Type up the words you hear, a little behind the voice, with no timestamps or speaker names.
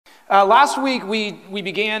Last week, we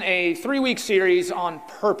began a 3-week series on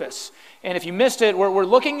purpose. And if you missed it, we're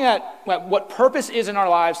looking at what purpose is in our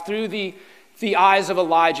lives through the eyes of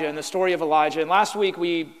Elijah and the story of Elijah. And last week,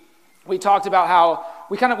 we talked about how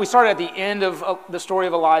we started at the end of the story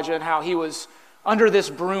of Elijah and how he was under this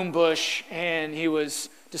broom bush and he was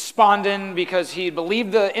despondent because he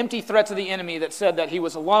believed the empty threats of the enemy that said that he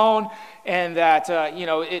was alone and that,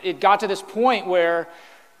 it got to this point where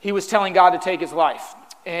he was telling God to take his life.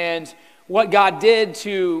 And what God did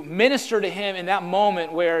to minister to him in that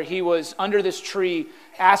moment where he was under this tree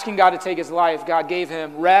asking God to take his life, God gave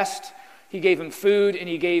him rest, he gave him food, and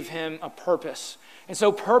he gave him a purpose. And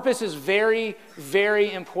so purpose is very,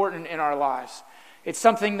 very important in our lives. It's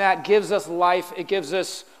something that gives us life. It gives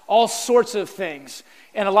us all sorts of things.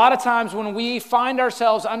 And a lot of times when we find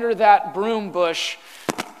ourselves under that broom bush,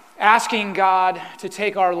 asking God to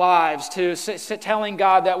take our lives, telling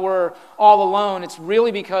God that we're all alone, it's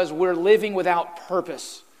really because we're living without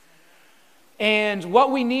purpose. And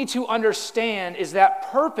what we need to understand is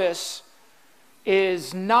that purpose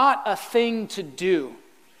is not a thing to do.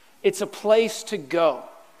 It's a place to go.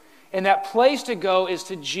 And that place to go is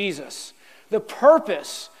to Jesus. The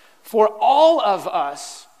purpose for all of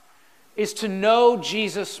us is to know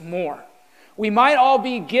Jesus more. We might all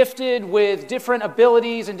be gifted with different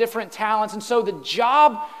abilities and different talents, and so the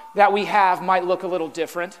job that we have might look a little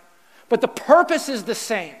different, but the purpose is the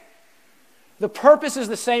same. The purpose is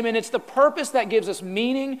the same, and it's the purpose that gives us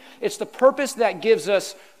meaning. It's the purpose that gives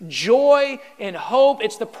us joy and hope.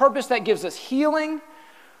 It's the purpose that gives us healing.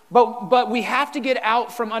 But we have to get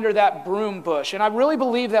out from under that broom bush. And I really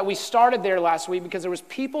believe that we started there last week because there was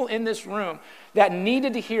people in this room that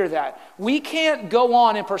needed to hear that. We can't go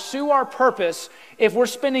on and pursue our purpose if we're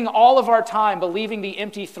spending all of our time believing the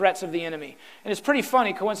empty threats of the enemy. And it's pretty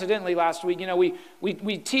funny, coincidentally, last week,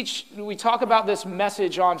 we talk about this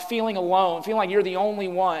message on feeling alone, feeling like you're the only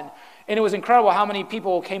one. And it was incredible how many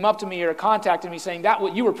people came up to me or contacted me saying that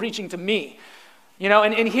what you were preaching to me.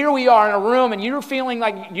 And here we are in a room and you're feeling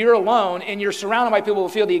like you're alone and you're surrounded by people who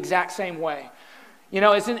feel the exact same way.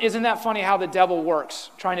 Isn't that funny how the devil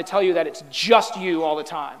works, trying to tell you that it's just you all the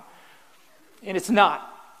time? And it's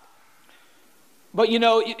not. But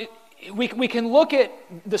we can look at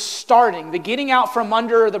the starting, the getting out from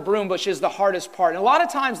under the broom bush is the hardest part. And a lot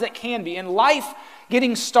of times that can be. In life,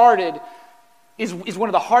 getting started is one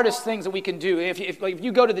of the hardest things that we can do. If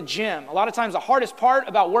you go to the gym, a lot of times the hardest part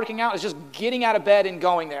about working out is just getting out of bed and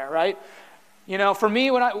going there, right? For me,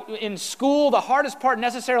 in school, the hardest part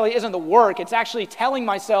necessarily isn't the work. It's actually telling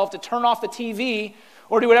myself to turn off the TV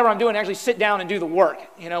or do whatever I'm doing and actually sit down and do the work.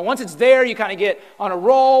 Once it's there, you kind of get on a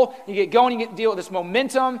roll, you get going, you deal with this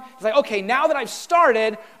momentum. It's like, okay, now that I've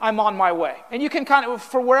started, I'm on my way. And you can kind of,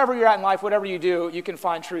 for wherever you're at in life, whatever you do, you can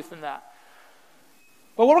find truth in that.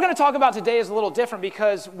 But what we're going to talk about today is a little different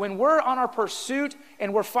because when we're on our pursuit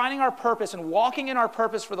and we're finding our purpose and walking in our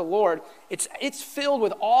purpose for the Lord, it's filled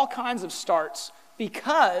with all kinds of starts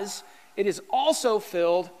because it is also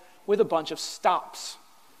filled with a bunch of stops.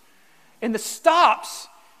 And the stops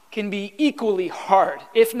can be equally hard,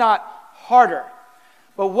 if not harder.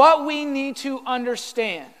 But what we need to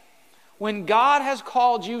understand, when God has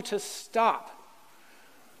called you to stop,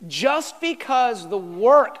 just because the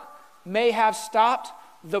work may have stopped,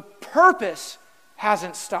 the purpose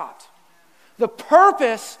hasn't stopped. The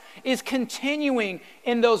purpose is continuing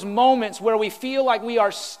in those moments where we feel like we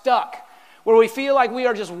are stuck, where we feel like we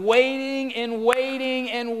are just waiting and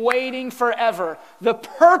waiting and waiting forever. The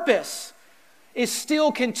purpose is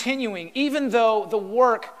still continuing, even though the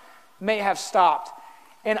work may have stopped.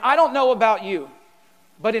 And I don't know about you,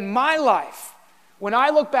 but in my life, when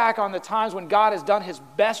I look back on the times when God has done his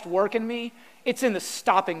best work in me, it's in the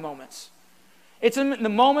stopping moments. It's in the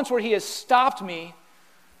moments where he has stopped me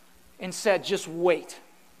and said, just wait.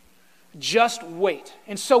 Just wait.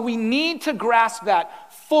 And so we need to grasp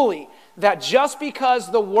that fully, that just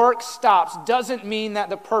because the work stops doesn't mean that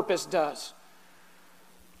the purpose does.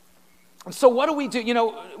 And so what do we do?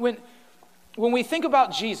 When we think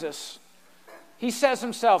about Jesus, he says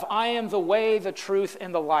himself, I am the way, the truth,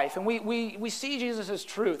 and the life. And we see Jesus as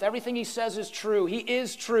truth. Everything he says is true. He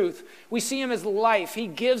is truth. We see him as life. He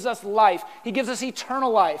gives us life. He gives us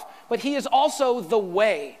eternal life. But he is also the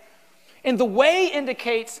way. And the way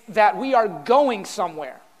indicates that we are going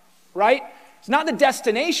somewhere, right? It's not the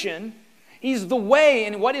destination. He's the way.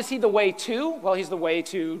 And what is he the way to? Well, he's the way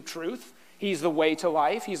to truth. He's the way to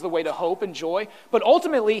life. He's the way to hope and joy. But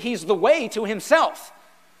ultimately, he's the way to himself.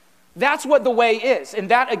 That's what the way is. And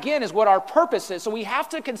that, again, is what our purpose is. So we have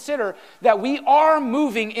to consider that we are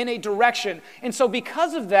moving in a direction. And so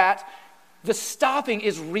because of that, the stopping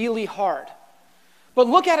is really hard. But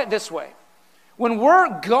look at it this way. When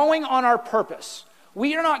we're going on our purpose,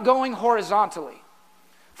 we are not going horizontally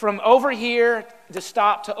from over here to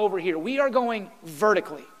stop to over here. We are going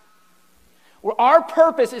vertically. Where our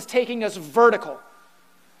purpose is taking us vertical.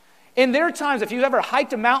 And there are times, if you've ever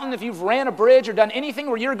hiked a mountain, if you've ran a bridge or done anything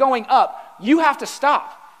where you're going up, you have to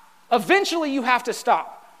stop. Eventually you have to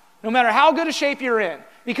stop, no matter how good a shape you're in,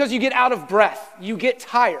 because you get out of breath, you get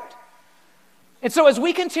tired. And so as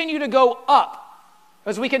we continue to go up,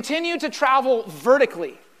 as we continue to travel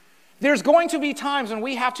vertically, there's going to be times when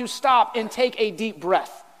we have to stop and take a deep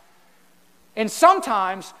breath. And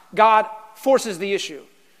sometimes God forces the issue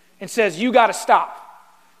and says, you got to stop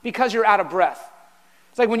because you're out of breath.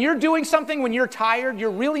 It's like when you're doing something, when you're tired,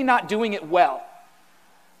 you're really not doing it well.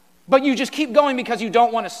 But you just keep going because you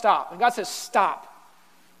don't want to stop. And God says, stop.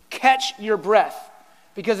 Catch your breath.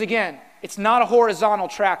 Because again, it's not a horizontal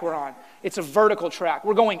track we're on. It's a vertical track.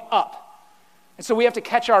 We're going up. And so we have to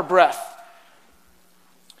catch our breath.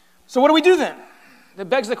 So what do we do then? That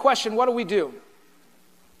begs the question, what do we do?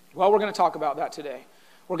 Well, we're going to talk about that today.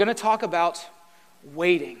 We're going to talk about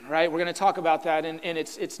waiting, right? We're going to talk about that, and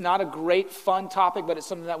it's not a great, fun topic, but it's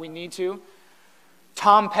something that we need to.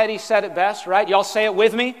 Tom Petty said it best, right? Y'all say it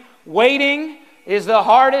with me. Waiting is the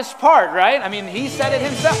hardest part, right? I mean, he said it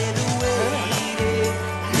himself.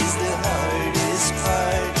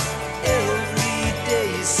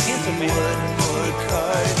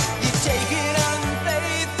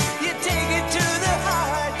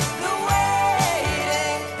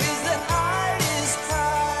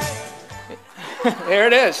 There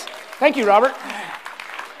it is. Thank you, Robert.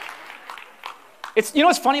 It's, you know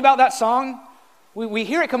what's funny about that song? We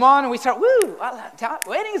hear it come on and we start, woo,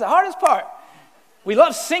 waiting is the hardest part. We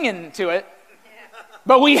love singing to it,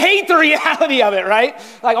 but we hate the reality of it, right?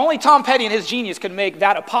 Like only Tom Petty and his genius could make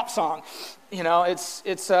that a pop song. You know,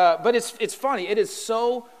 but it's funny. It is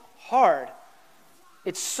so hard.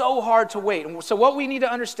 It's so hard to wait. And so what we need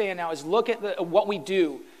to understand now is look at what we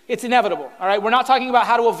do. It's inevitable, all right? We're not talking about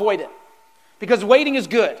how to avoid it. Because waiting is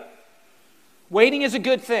good. Waiting is a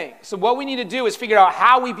good thing. So what we need to do is figure out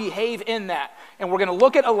how we behave in that. And we're going to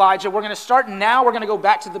look at Elijah. We're going to start now. We're going to go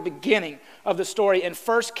back to the beginning of the story in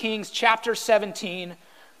 1 Kings chapter 17,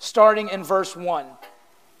 starting in verse 1. It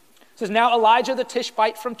says, now Elijah the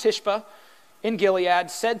Tishbite from Tishbe in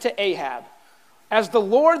Gilead said to Ahab, as the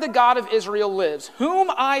Lord the God of Israel lives,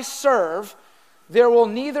 whom I serve, there will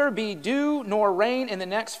neither be dew nor rain in the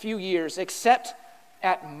next few years, except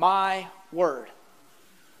at my word.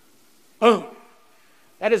 Boom.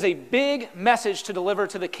 That is a big message to deliver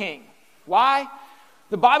to the king. Why?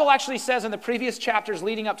 The Bible actually says in the previous chapters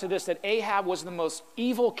leading up to this that Ahab was the most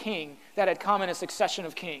evil king that had come in a succession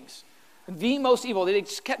of kings. The most evil. They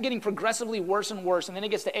just kept getting progressively worse and worse. And then it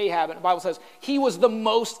gets to Ahab, and the Bible says he was the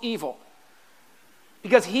most evil.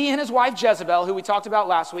 Because he and his wife Jezebel, who we talked about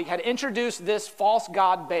last week, had introduced this false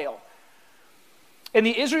god Baal. And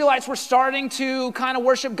the Israelites were starting to kind of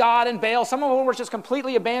worship God and Baal. Some of them were just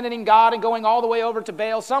completely abandoning God and going all the way over to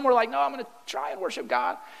Baal. Some were like, no, I'm going to try and worship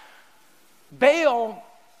God. Baal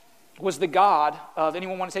was the god of,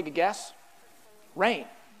 anyone want to take a guess? Rain.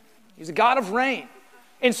 He's a god of rain.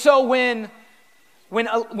 And so when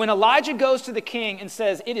Elijah goes to the king and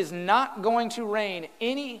says, it is not going to rain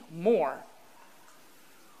anymore,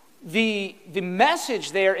 the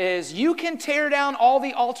message there is, you can tear down all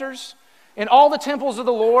the altars and all the temples of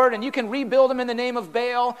the Lord, and you can rebuild them in the name of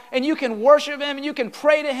Baal, and you can worship him, and you can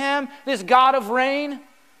pray to him, this God of rain.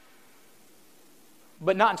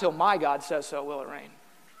 But not until my God says so will it rain.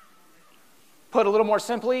 Put a little more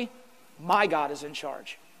simply, my God is in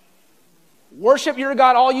charge. Worship your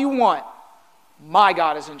God all you want. My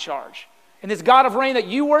God is in charge. And this God of rain that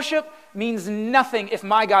you worship means nothing if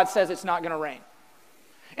my God says it's not going to rain.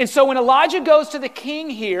 And so when Elijah goes to the king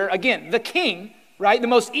here, again, the king, right? The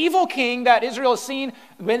most evil king that Israel has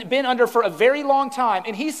been under for a very long time.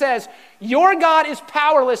 And he says, your God is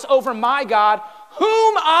powerless over my God,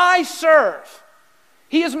 whom I serve.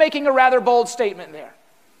 He is making a rather bold statement there.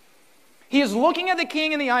 He is looking at the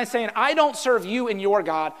king in the eye saying, I don't serve you and your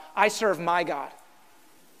God, I serve my God.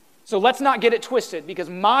 So let's not get it twisted, because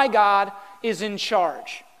my God is in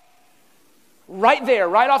charge. Right there,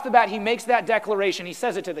 right off the bat, he makes that declaration. He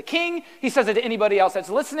says it to the king. He says it to anybody else that's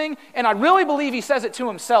listening. And I really believe he says it to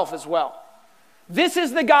himself as well. This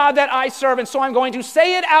is the God that I serve, and so I'm going to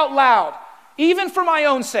say it out loud, even for my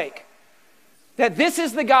own sake, that this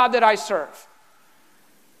is the God that I serve.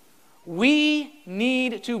 We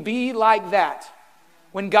need to be like that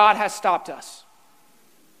when God has stopped us.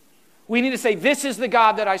 We need to say, this is the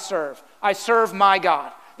God that I serve. I serve my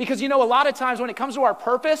God. Because, you know, a lot of times when it comes to our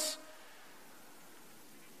purpose,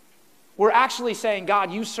 we're actually saying,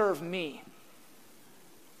 God, you serve me.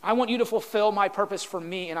 I want you to fulfill my purpose for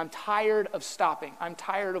me, and I'm tired of stopping. I'm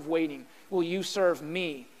tired of waiting. Will you serve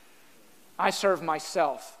me? I serve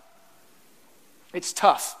myself. It's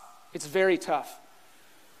tough. It's very tough.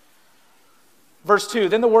 Verse 2,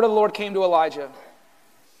 then the word of the Lord came to Elijah.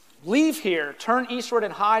 Leave here, turn eastward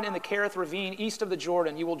and hide in the Kerith ravine east of the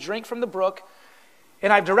Jordan. You will drink from the brook,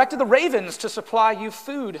 and I've directed the ravens to supply you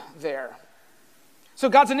food there. So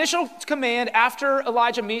God's initial command after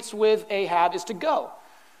Elijah meets with Ahab is to go.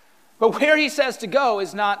 But where he says to go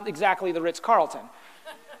is not exactly the Ritz-Carlton.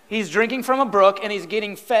 He's drinking from a brook and he's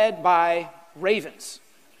getting fed by ravens.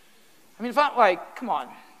 I mean, if I'm like, come on,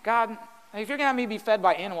 God, if you're going to have me be fed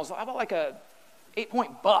by animals, how about like a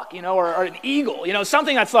 8-point buck, or an eagle,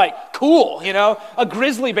 something that's like cool, A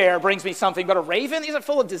grizzly bear brings me something, but a raven, these are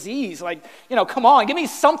full of disease. Like, come on, give me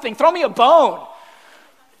something, throw me a bone.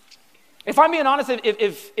 If I'm being honest,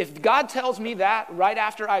 if God tells me that right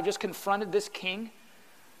after I've just confronted this king,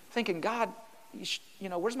 thinking, God,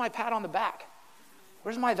 where's my pat on the back?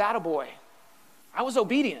 Where's my that-a-boy? I was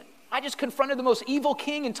obedient. I just confronted the most evil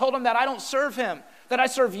king and told him that I don't serve him, that I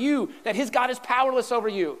serve you, that his God is powerless over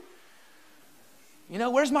you.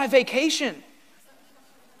 Where's my vacation?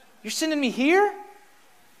 You're sending me here?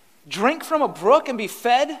 Drink from a brook and be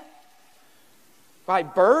fed by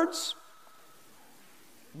birds?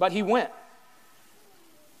 But he went.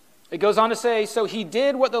 It goes on to say, so he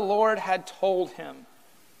did what the Lord had told him.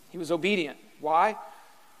 He was obedient. Why?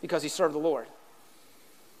 Because he served the Lord.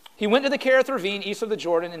 He went to the Kerith ravine east of the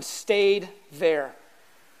Jordan and stayed there.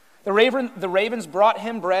 The ravens brought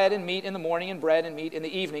him bread and meat in the morning and bread and meat in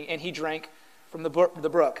the evening, and he drank from the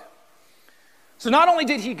brook. So not only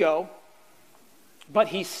did he go, but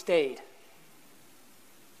he stayed.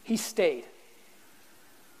 He stayed.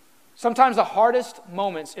 Sometimes the hardest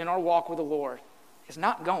moments in our walk with the Lord is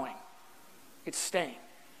not going, it's staying.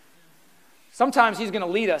 Sometimes he's going to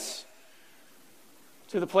lead us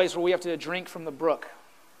to the place where we have to drink from the brook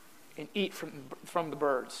and eat from the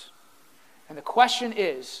birds. And the question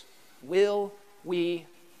is, will we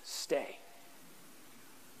stay?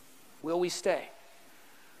 Will we stay?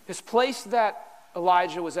 This place that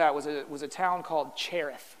Elijah was at was a town called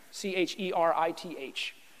Cherith, Cherith.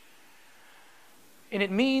 And it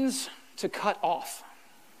means to cut off.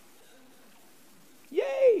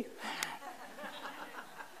 Yay!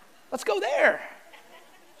 Let's go there.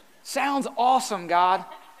 Sounds awesome, God.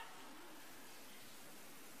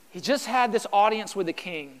 He just had this audience with the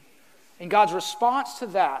king, and God's response to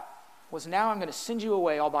that was, now I'm going to send you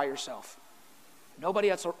away all by yourself. Nobody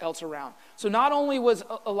else around. So not only was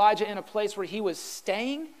Elijah in a place where he was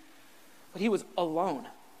staying, but he was alone.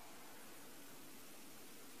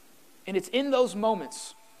 And it's in those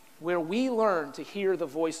moments where we learn to hear the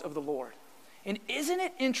voice of the Lord. And isn't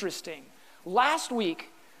it interesting? Last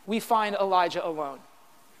week, we find Elijah alone.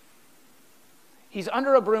 He's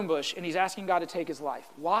under a broom bush and he's asking God to take his life.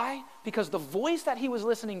 Why? Because the voice that he was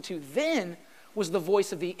listening to then was the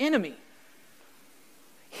voice of the enemy.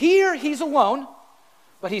 Here, he's alone,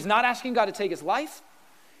 but he's not asking God to take his life.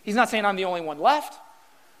 He's not saying I'm the only one left,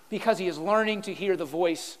 because he is learning to hear the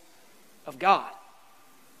voice of God.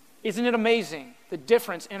 Isn't it amazing the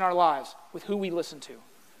difference in our lives with who we listen to?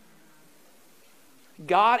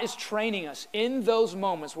 God is training us in those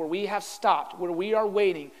moments where we have stopped, where we are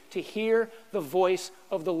waiting to hear the voice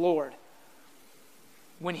of the Lord.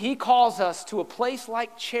 When he calls us to a place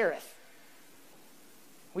like Cherith,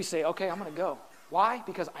 we say, okay, I'm going to go. Why?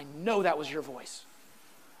 Because I know that was your voice.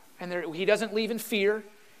 And he doesn't leave in fear.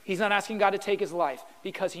 He's not asking God to take his life,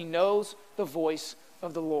 because he knows the voice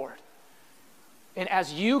of the Lord. And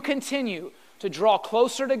as you continue to draw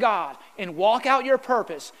closer to God and walk out your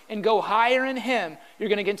purpose and go higher in him, you're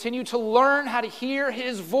going to continue to learn how to hear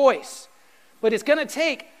his voice. But it's going to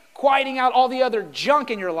take quieting out all the other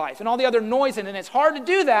junk in your life and all the other noise in it. And it's hard to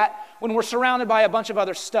do that when we're surrounded by a bunch of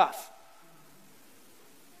other stuff.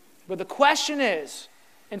 But the question is,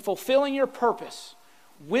 in fulfilling your purpose,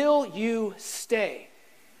 will you stay?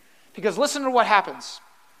 Because listen to what happens.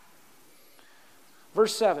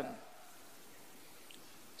 Verse 7.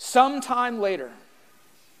 Sometime later,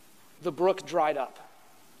 the brook dried up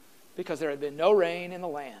because there had been no rain in the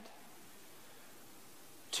land.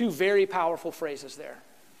 Two very powerful phrases there.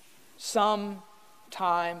 Some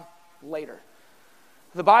time later.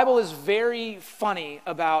 The Bible is very funny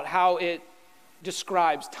about how it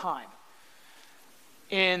describes time.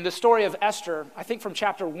 In the story of Esther, I think from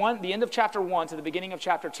chapter 1, the end of chapter 1 to the beginning of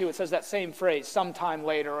chapter 2, it says that same phrase, sometime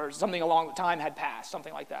later, or something along the time had passed,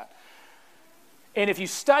 something like that. And if you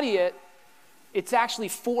study it, it's actually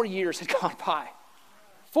 4 years had gone by.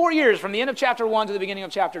 4 years from the end of chapter 1 to the beginning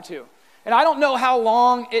of chapter 2. And I don't know how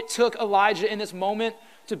long it took Elijah in this moment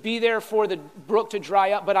to be there for the brook to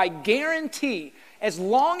dry up, but I guarantee as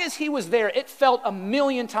long as he was there, it felt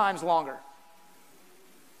 1,000,000 times longer.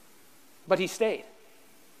 But he stayed.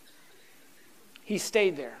 He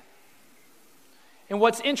stayed there. And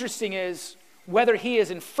what's interesting is whether he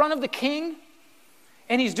is in front of the king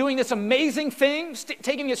and he's doing this amazing thing,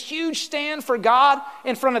 taking this huge stand for God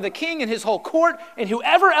in front of the king and his whole court and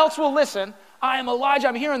whoever else will listen. I am Elijah,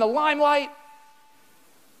 I'm here in the limelight.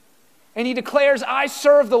 And he declares, I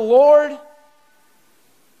serve the Lord.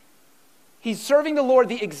 He's serving the Lord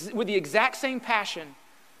with the exact same passion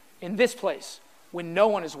in this place when no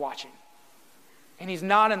one is watching. And he's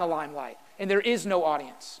not in the limelight. And there is no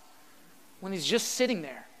audience. When he's just sitting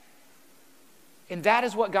there. And that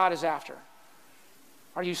is what God is after.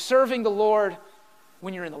 Are you serving the Lord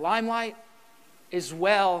when you're in the limelight as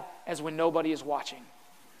well as when nobody is watching?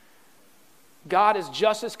 God is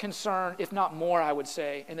just as concerned, if not more, I would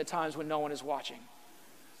say, in the times when no one is watching.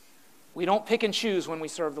 We don't pick and choose when we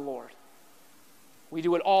serve the Lord. We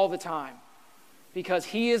do it all the time because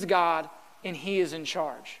he is God and he is in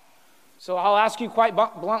charge. So I'll ask you quite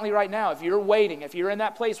bluntly right now, if you're waiting, if you're in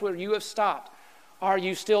that place where you have stopped, are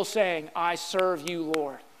you still saying, I serve you,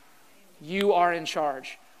 Lord? You are in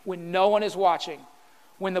charge. When no one is watching,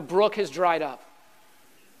 when the brook has dried up.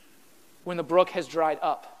 When the brook has dried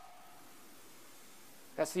up.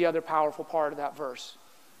 That's the other powerful part of that verse.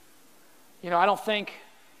 I don't think,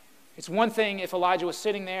 it's one thing if Elijah was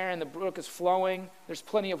sitting there and the brook is flowing, there's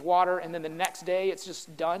plenty of water, and then the next day it's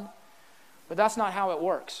just done. But that's not how it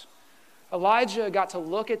works. Elijah got to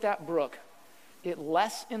look at that brook, it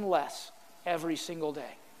less and less every single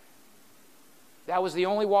day. That was the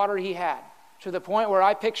only water he had, to the point where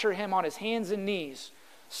I picture him on his hands and knees,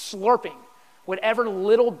 slurping whatever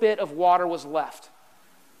little bit of water was left.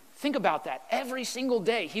 Think about that. Every single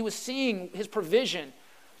day, he was seeing his provision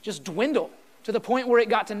just dwindle to the point where it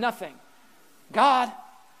got to nothing. God,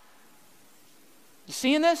 you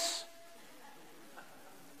seeing this?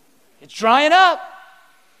 It's drying up.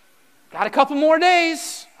 Got a couple more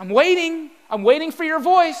days. I'm waiting for your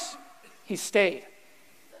voice. He stayed.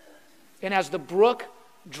 And as the brook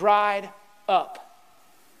dried up,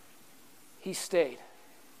 he stayed.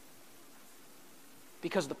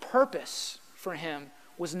 Because the purpose for him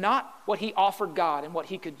was not what he offered God and what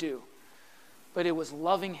he could do, but it was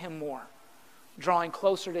loving him more, drawing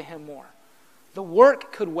closer to him more. The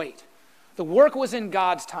work could wait. The work was in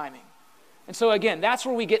God's timing. And so again, that's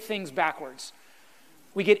where we get things backwards.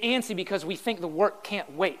 We get antsy because we think the work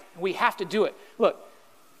can't wait. We have to do it. Look,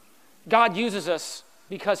 God uses us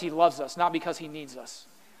because he loves us, not because he needs us.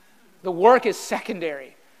 The work is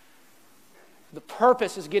secondary. The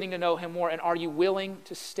purpose is getting to know him more, and are you willing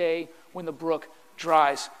to stay when the brook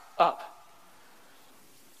dries up?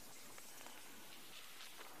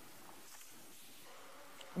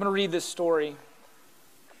 I'm going to read this story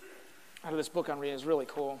out of this book I'm reading. It's really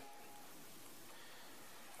cool.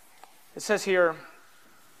 It says here,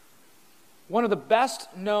 one of the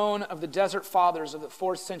best known of the desert fathers of the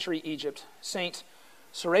 4th century Egypt, Saint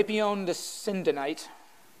Serapion the Sidonite,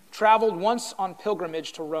 traveled once on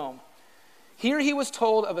pilgrimage to Rome. Here he was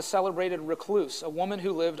told of a celebrated recluse, a woman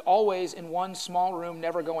who lived always in one small room,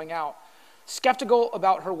 never going out, skeptical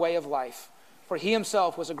about her way of life. For he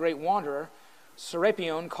himself was a great wanderer.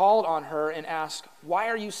 Serapion called on her and asked, "Why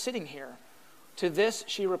are you sitting here?" To this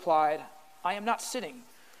she replied, "I am not sitting.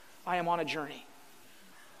 I am on a journey."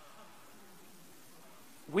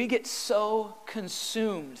 We get so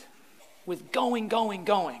consumed with going.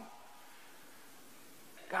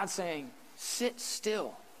 God's saying, sit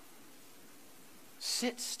still.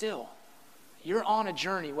 Sit still. You're on a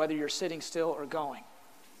journey whether you're sitting still or going.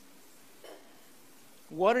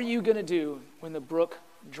 What are you going to do when the brook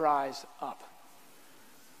dries up?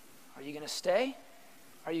 Are you going to stay?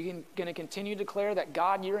 Are you going to continue to declare that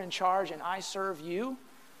God, you're in charge and I serve you?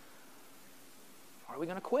 Or are we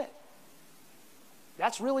going to quit?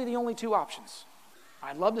 That's really the only two options.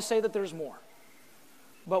 I'd love to say that there's more.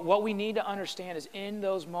 But what we need to understand is in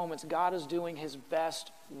those moments, God is doing his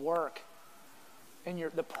best work.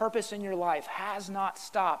 And the purpose in your life has not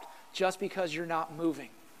stopped just because you're not moving.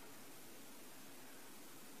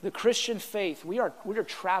 The Christian faith, we are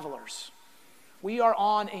travelers. We are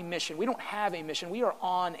on a mission. We don't have a mission. We are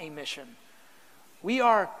on a mission. We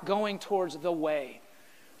are going towards the way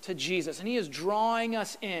to Jesus. And he is drawing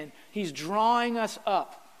us in. He's drawing us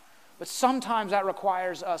up. But sometimes that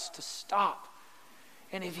requires us to stop.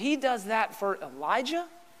 And if he does that for Elijah,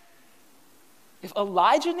 if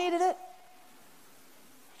Elijah needed it,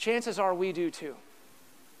 chances are we do too.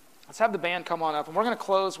 Let's have the band come on up. And we're going to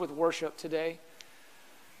close with worship today.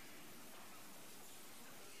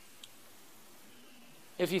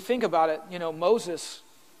 If you think about it, Moses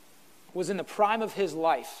was in the prime of his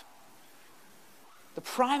life. The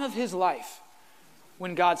prime of his life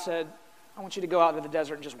when God said, I want you to go out into the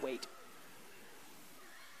desert and just wait.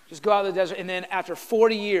 Just go out of the desert. And then after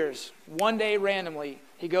 40 years, one day randomly,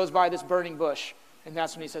 he goes by this burning bush. And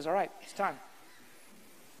that's when he says, all right, it's time.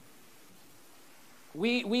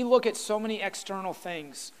 We look at so many external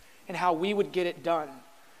things and how we would get it done.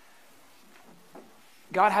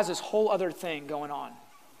 God has this whole other thing going on.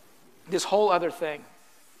 This whole other thing.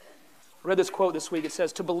 I read this quote this week. It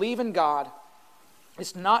says, to believe in God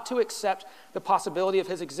is not to accept the possibility of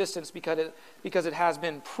his existence because it has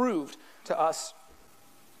been proved to us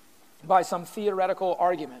by some theoretical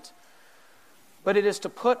argument, but it is to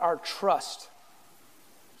put our trust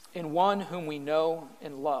in one whom we know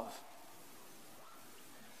and love.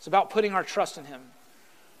 It's about putting our trust in him.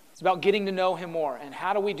 It's about getting to know him more. And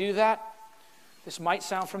how do we do that? This might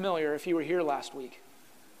sound familiar if you were here last week,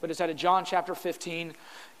 but it's out of John chapter 15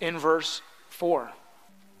 in verse 4.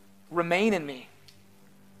 Remain in me,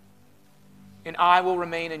 and I will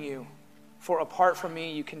remain in you, for apart from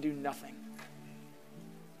me you can do nothing.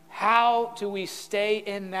 How do we stay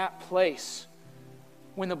in that place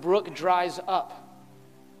when the brook dries up?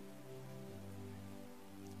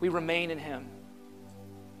 We remain in him.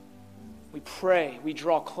 We pray. We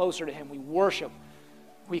draw closer to him. We worship.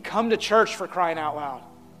 We come to church, for crying out loud.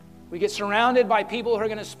 We get surrounded by people who are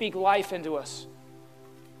going to speak life into us.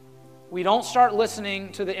 We don't start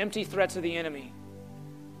listening to the empty threats of the enemy.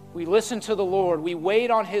 We listen to the Lord. We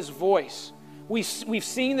wait on his voice. We've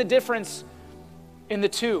seen the difference in the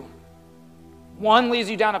two. One leads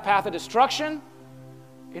you down a path of destruction,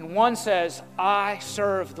 and one says, I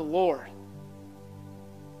serve the Lord.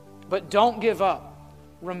 But don't give up.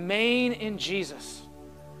 Remain in Jesus.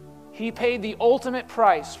 He paid the ultimate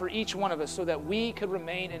price for each one of us so that we could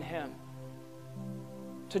remain in him,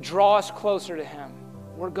 to draw us closer to him.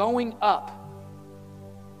 We're going up.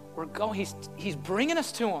 He's bringing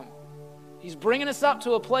us to him. He's bringing us up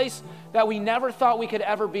to a place that we never thought we could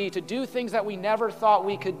ever be, to do things that we never thought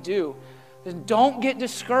we could do. Then don't get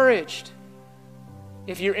discouraged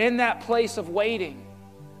if you're in that place of waiting.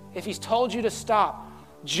 If he's told you to stop,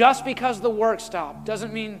 just because the work stopped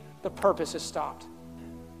doesn't mean the purpose has stopped.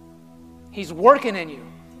 He's working in you.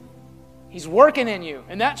 He's working in you.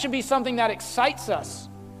 And that should be something that excites us.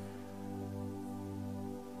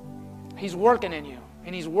 He's working in you,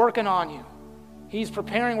 and he's working on you. He's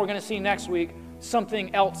preparing, we're going to see next week,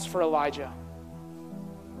 something else for Elijah.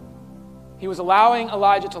 He was allowing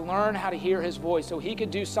Elijah to learn how to hear his voice so he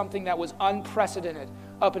could do something that was unprecedented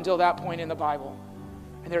up until that point in the Bible.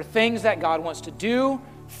 And there are things that God wants to do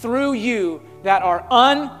through you that are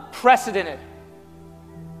unprecedented.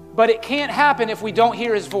 But it can't happen if we don't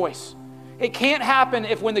hear his voice. It can't happen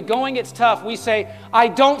if when the going gets tough, we say, I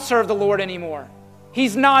don't serve the Lord anymore.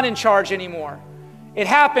 He's not in charge anymore. It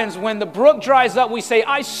happens when the brook dries up, we say,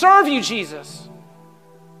 I serve you, Jesus.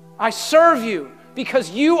 I serve you because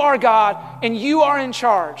you are God and you are in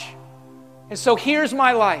charge. And so here's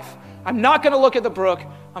my life. I'm not going to look at the brook.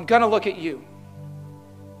 I'm going to look at you.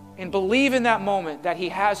 And believe in that moment that he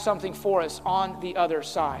has something for us on the other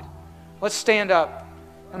side. Let's stand up.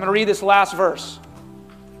 I'm going to read this last verse.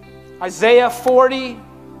 Isaiah 40,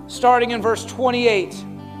 starting in verse 28.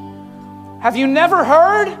 Have you never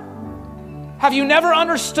heard? Have you never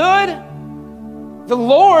understood? The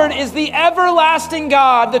Lord is the everlasting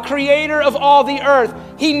God, the creator of all the earth.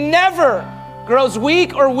 He never grows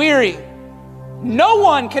weak or weary. No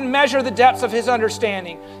one can measure the depths of his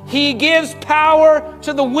understanding. He gives power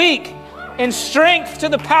to the weak and strength to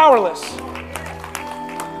the powerless.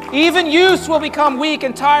 Even youths will become weak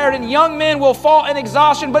and tired, and young men will fall in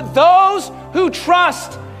exhaustion. But those who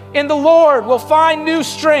trust in the Lord will find new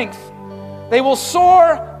strength. They will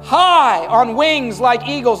soar high on wings like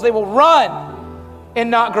eagles. They will run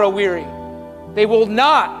and not grow weary. They will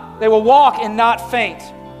walk and not faint.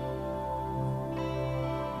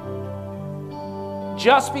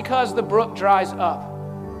 Just because the brook dries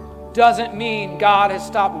up doesn't mean God has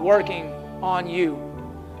stopped working on you.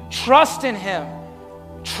 Trust in him.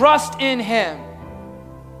 Trust in him,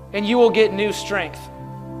 and you will get new strength.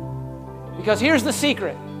 Because here's the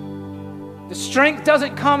secret. The strength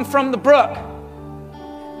doesn't come from the brook.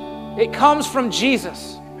 It comes from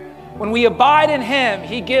Jesus. When we abide in him,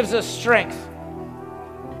 he gives us strength.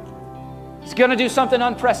 He's going to do something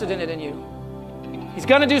unprecedented in you. He's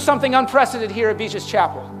going to do something unprecedented here at Beaches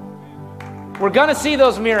Chapel. We're going to see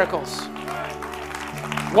those miracles.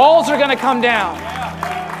 Walls are going to come down.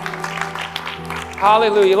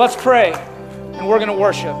 Hallelujah. Let's pray, and we're going to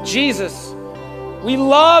worship. Jesus, we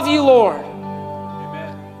love you, Lord.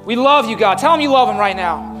 Amen. We love you, God. Tell them you love them right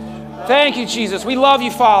now. Thank you, Jesus. We love you,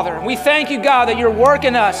 Father. And we thank you, God, that your work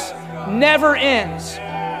in us never ends.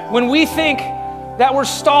 When we think that we're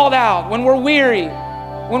stalled out, when we're weary,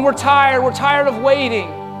 when we're tired of waiting,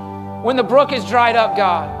 when the brook is dried up,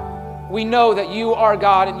 God, we know that you are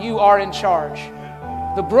God and you are in charge.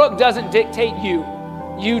 The brook doesn't dictate you.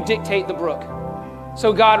 You dictate the brook.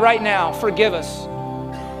 So God, right now, forgive us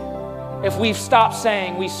if we've stopped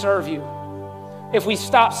saying we serve you. If we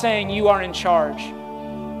stop saying you are in charge.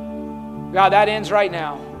 God, that ends right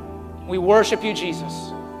now. We worship you,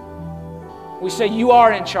 Jesus. We say you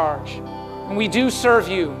are in charge. And we do serve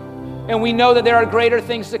you. And we know that there are greater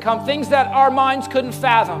things to come. Things that our minds couldn't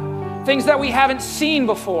fathom. Things that we haven't seen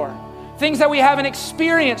before. Things that we haven't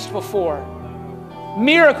experienced before.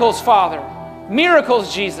 Miracles, Father.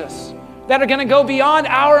 Miracles, Jesus. That are going to go beyond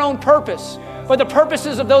our own purpose. But the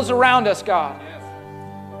purposes of those around us, God.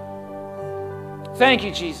 Thank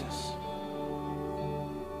you, Jesus.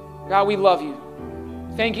 God, we love you.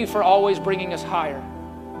 Thank you for always bringing us higher,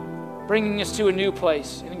 bringing us to a new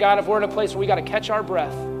place. And God, if we're in a place where we got to catch our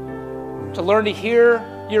breath, to learn to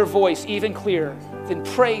hear your voice even clearer, then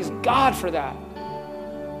praise God for that.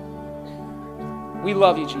 We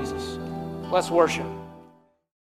love you, Jesus. Let's worship.